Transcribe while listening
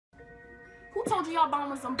Who told you y'all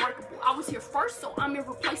bond was unbreakable? I was here first, so I'm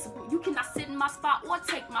irreplaceable. You cannot sit in my spot or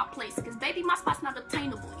take my place, cause baby, my spot's not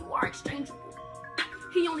obtainable. You are exchangeable.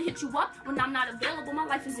 He only hit you up when I'm not available. My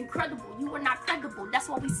life is incredible. You are not credible. That's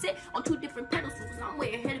why we sit on two different pedestals. I'm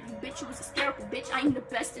way ahead of you, bitch. You was hysterical, bitch. I ain't the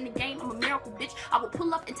best in the game. I'm a miracle, bitch. I will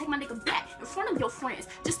pull up and take my nigga back in front of your friends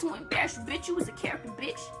just to embarrass you, bitch. You was a character,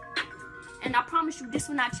 bitch. And I promise you, this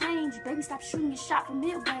will not change. Baby, stop shooting your shot from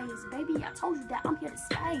midways. Baby, I told you that I'm here to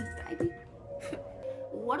stay, baby.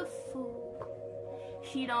 What a fool.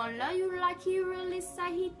 He don't love you like he really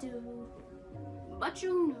say he do. But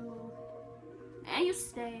you knew. And you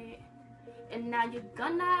stayed, and now you're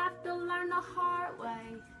gonna have to learn the hard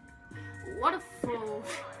way. What a fool,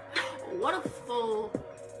 what a fool.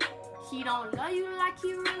 He don't love you like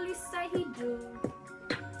he really say he do.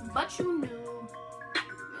 But you knew,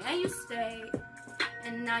 and you stayed,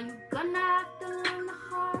 and now you're gonna have to learn the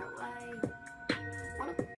hard way. What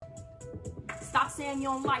a Stop saying you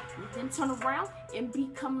don't like me, then turn around and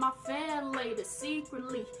become my fan later.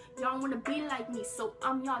 Secretly, y'all wanna be like me, so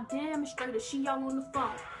I'm y'all demonstrator. She y'all on the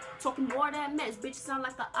phone, talking more that mess. Bitch sound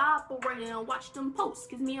like an operator and watch them posts.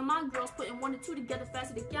 Cause me and my girls putting 1 and 2 together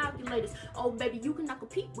faster than calculators. Oh baby, you cannot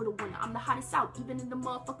compete with a winner. I'm the hottest out, even in the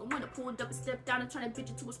motherfucking winter. Pulled up and stepped down and turned that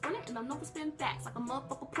bitch into a sprinter. And I know for spin facts like a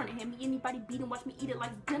motherfucker printer. Hand me anybody beat and watch me eat it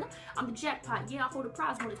like dinner. I'm the jackpot, yeah, I hold a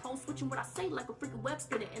prize winner. Whole switching what I say like a freaking web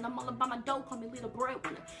spinner. And I'm all about my dough, call me little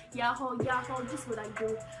breadwinner. Yeah, ho, just what I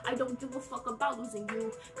do. I don't give a fuck about losing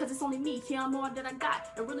you, cause it's only me, yeah, I'm all that I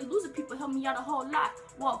got. And really losing people help me out a whole lot.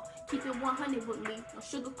 Whoa, keep it 100 with me. No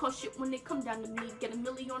sugarcoat shit when they come down to me. Get a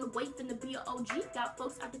million on the way, finna be a OG. Got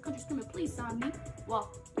folks out the country screaming, please sign me. Whoa,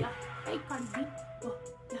 yeah, hey, Cardi B. Whoa,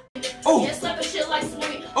 yeah. Oh, yeah, slapping shit like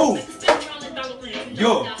sweet. Oh,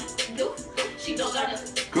 yo, she don't gotta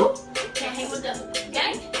go. Can't hang with the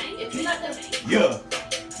gang if you're not the. Yeah,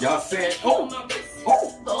 y'all said, oh,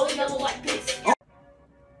 the only yellow like this.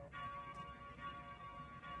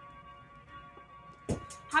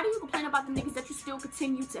 How do you complain about the niggas that you still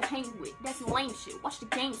continue to hang with? That's lame shit. Watch the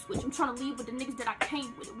game switch. I'm trying to leave with the niggas that I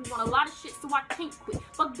came with. We want a lot of shit, so I can't quit.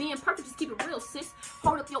 Fuck being perfect, just keep it real, sis.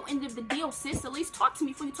 Hold up your end of the deal, sis. At least talk to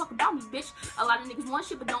me before you talk about me, bitch. A lot of niggas want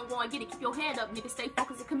shit, but don't go and get it. Keep your head up, nigga. Stay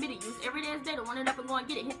focused and committed. Use every day's day to run it up and go and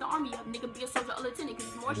get it. Hit the army up, nigga. Be a soldier or lieutenant, cause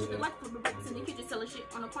it's more shit than life for the bricks in the kitchen. Selling shit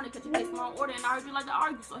on the corner, catch a case wrong order, and I heard you like to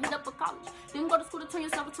argue, so hit up for college. Then go to school to turn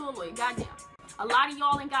yourself into a lawyer. Goddamn. A lot of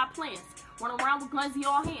y'all ain't got plans. Run around with guns in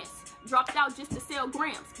y'all hands. Dropped out just to sell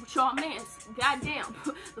grams with y'all mans. Goddamn,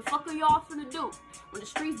 the fuck are y'all finna do when the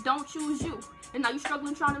streets don't choose you and now you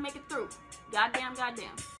struggling trying to make it through? Goddamn.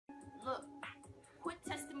 Look, quit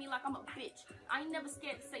testing me like I'm a bitch. I ain't never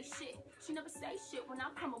scared to say shit. She never say shit when I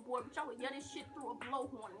come aboard, but y'all would yell this shit through a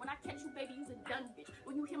blowhorn. When I catch you, baby, you's a done bitch.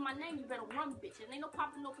 When you hear my name, you better run, bitch. And ain't no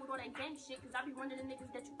popping no food or that gang shit, cause I be running the niggas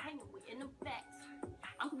that you hanging with. And them facts,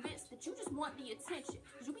 I'm convinced that you just want the attention,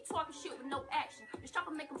 cause you be talking shit with no action. Just try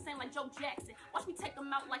to make them sound like Joe Jackson. Watch me take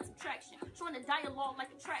them out like subtraction. Showing the dialogue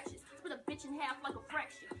like attractions. Split a bitch in half like a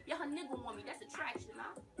fraction. Yeah, her nigga want me, that's attraction,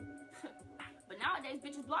 huh? But nowadays,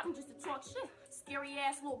 bitches block me just to talk shit. Scary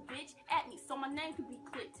ass little bitch at me so my name could be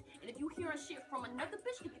clicked. And if you hearing shit from another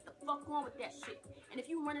bitch, then get the fuck on with that shit. And if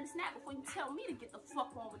you running a snap before you tell me to get the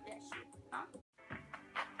fuck on with that shit, huh?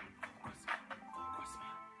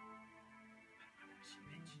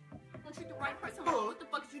 Don't treat the right person. What the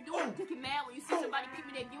fuck is you doing? You get mad when you see somebody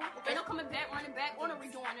peeping at you. Ain't no coming back, running back, or no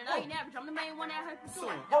rejoin. And I ain't average. I'm the main one that hurt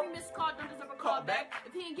pursuing. Every missed call don't deserve a call back.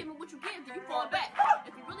 If he ain't giving what you give, then you fall back.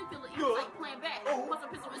 If you really feel it, you ain't playing back. Post up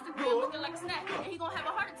his on Instagram looking like a snack. And he gonna have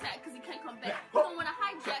a heart attack cause he can't come back. He gonna wanna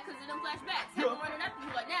hijack cause of them flashbacks. Have him running after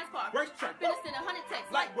you like NASCAR. Finish in 100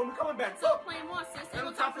 texts. like when we coming back. So playing more sis. Ain't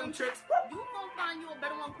no time for them tricks. You gon' find you a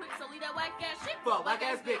better one quick. So leave that whack ass shit for a whack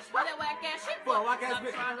ass bitch. Leave that whack ass shit for a whack ass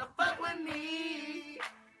bitch. Trying to fuck with me.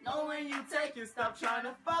 Know when you take it, stop trying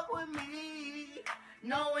to fuck with me.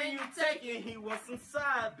 Know when you take it, he wants some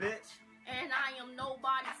side, bitch. And I am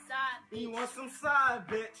nobody's side, bitch. He wants some side,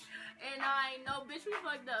 bitch. And I ain't no bitch, we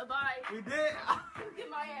fucked up, bye. We did? Get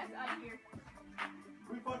my ass out of here.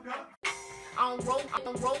 We fucked up? I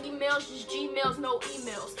don't roll emails, just Gmails, no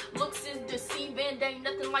emails. Looks is deceiving, they ain't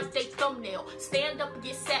nothing like they thumbnail. Stand up and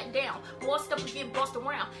get sat down, bossed up and get bossed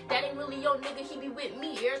around. That ain't really your nigga, he be with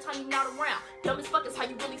me every time you not around. Dumb as fuck is how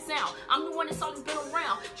you really sound. I'm the one that's always been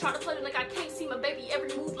around. Try to play me like I can't see my baby every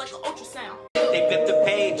move like an ultrasound. They flip the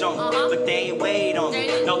page on me, but they ain't wait on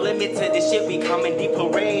me. No limit to this shit, we coming deep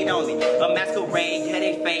parade on me. A masquerade, yeah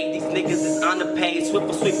they fade. These niggas is on the page, sweep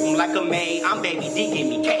them like a maid. I'm baby D, give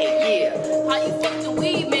me K, yeah. How you fuck the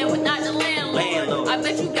weed man, but not the landlord? I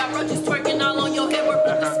bet you got roaches twerking all on your head. Work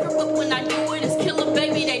with the script up when I do it. It's killer,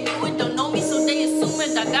 baby, they knew it. Don't know me.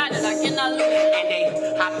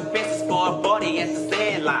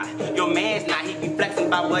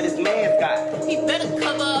 about what his man's got. He better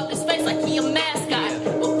cover up his face like he a mascot.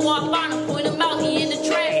 Before I find him, point him out, he in the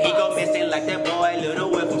trash box. He go missing like that boy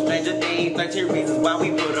Little Will from Stranger Things. 13 reasons why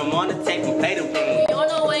we put him on the tape and play them things. On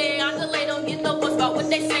the way, I delay, don't get no fuss about what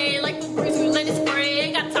they say. Like the breeze, we let it spray.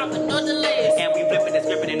 Ain't got time for no delays. And we flipping the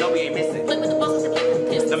script and no, we ain't missing. Flip with the Bulls, flip with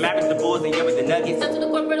the Pistons. The Mavericks, the Bulls, and yeah, with the Nuggets. Step to the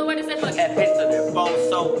corporate where they say fuck it. Adventure, bold,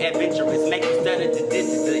 so adventurous. Make you stutter the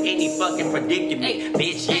distance to any fucking predicament. Hey.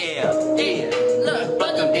 Bitch, yeah.